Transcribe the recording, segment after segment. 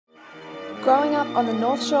Growing up on the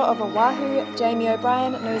north shore of Oahu, Jamie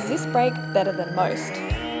O'Brien knows this break better than most.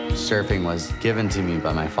 Surfing was given to me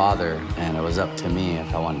by my father, and it was up to me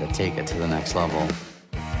if I wanted to take it to the next level.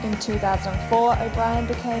 In 2004, O'Brien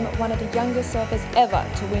became one of the youngest surfers ever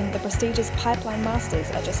to win the prestigious Pipeline Masters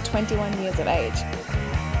at just 21 years of age.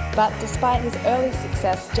 But despite his early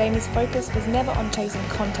success, Jamie's focus was never on chasing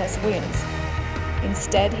contest wins.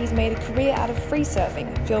 Instead, he's made a career out of free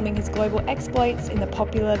surfing, filming his global exploits in the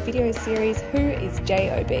popular video series Who is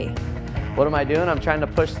J.O.B. What am I doing? I'm trying to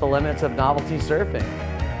push the limits of novelty surfing.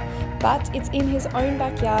 But it's in his own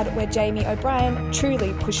backyard where Jamie O'Brien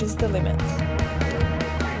truly pushes the limits.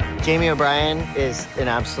 Jamie O'Brien is an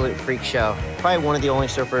absolute freak show. Probably one of the only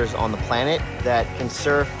surfers on the planet that can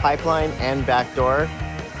surf pipeline and backdoor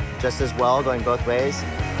just as well, going both ways.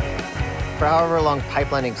 For however long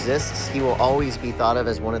pipeline exists, he will always be thought of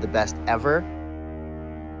as one of the best ever.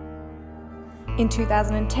 In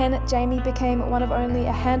 2010, Jamie became one of only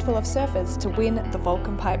a handful of surfers to win the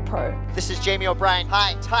Volcom Pipe Pro. This is Jamie O'Brien.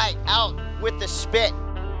 High, tight, out with the spit.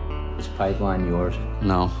 Is pipeline yours?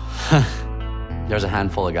 No. There's a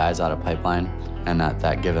handful of guys out of pipeline, and at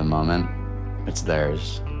that given moment, it's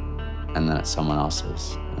theirs, and then it's someone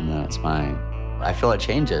else's, and then it's mine. I feel it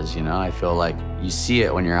changes, you know? I feel like you see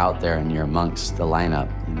it when you're out there and you're amongst the lineup.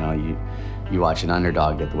 You know, you watch an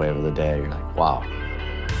underdog get the wave of the day, you're like, wow.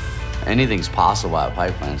 Anything's possible at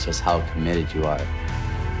pipeline, it's just how committed you are.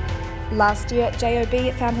 Last year, J.O.B.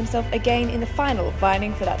 found himself again in the final,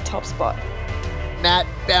 vying for that top spot. Matt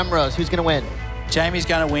Bemrose, who's gonna win? Jamie's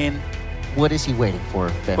gonna win. What is he waiting for,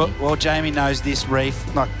 Bemmy? Well, Jamie knows this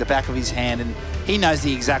reef like the back of his hand, and he knows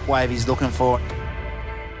the exact wave he's looking for.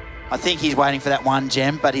 I think he's waiting for that one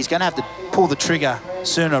gem, but he's going to have to pull the trigger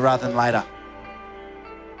sooner rather than later.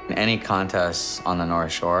 Any contest on the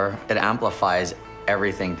North Shore, it amplifies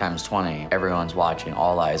everything times 20. Everyone's watching,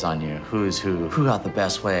 all eyes on you. Who's who got the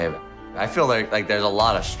best wave? I feel like there's a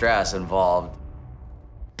lot of stress involved.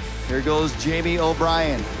 Here goes Jamie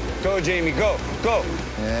O'Brien. Go, Jamie, go, go.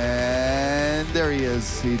 And there he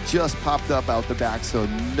is. He just popped up out the back, so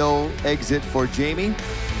no exit for Jamie.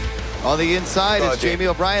 On the inside is Jamie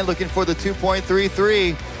O'Brien looking for the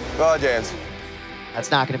 2.33. Go, James. That's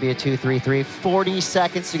not going to be a 2.33. 40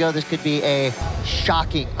 seconds to go. This could be a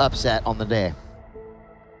shocking upset on the day.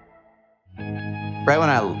 Right when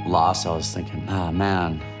I lost, I was thinking, oh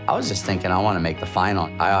man. I was just thinking I want to make the final.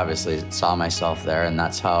 I obviously saw myself there, and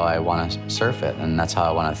that's how I want to surf it, and that's how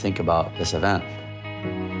I want to think about this event.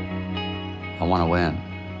 I want to win.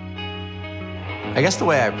 I guess the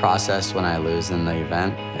way I process when I lose in the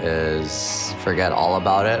event is forget all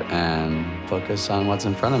about it and focus on what's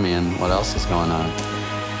in front of me and what else is going on.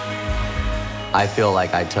 I feel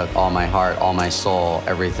like I took all my heart, all my soul,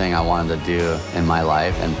 everything I wanted to do in my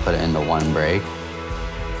life and put it into one break.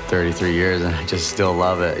 33 years and I just still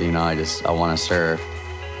love it, you know, I want to surf.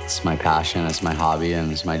 It's my passion, it's my hobby,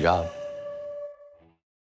 and it's my job.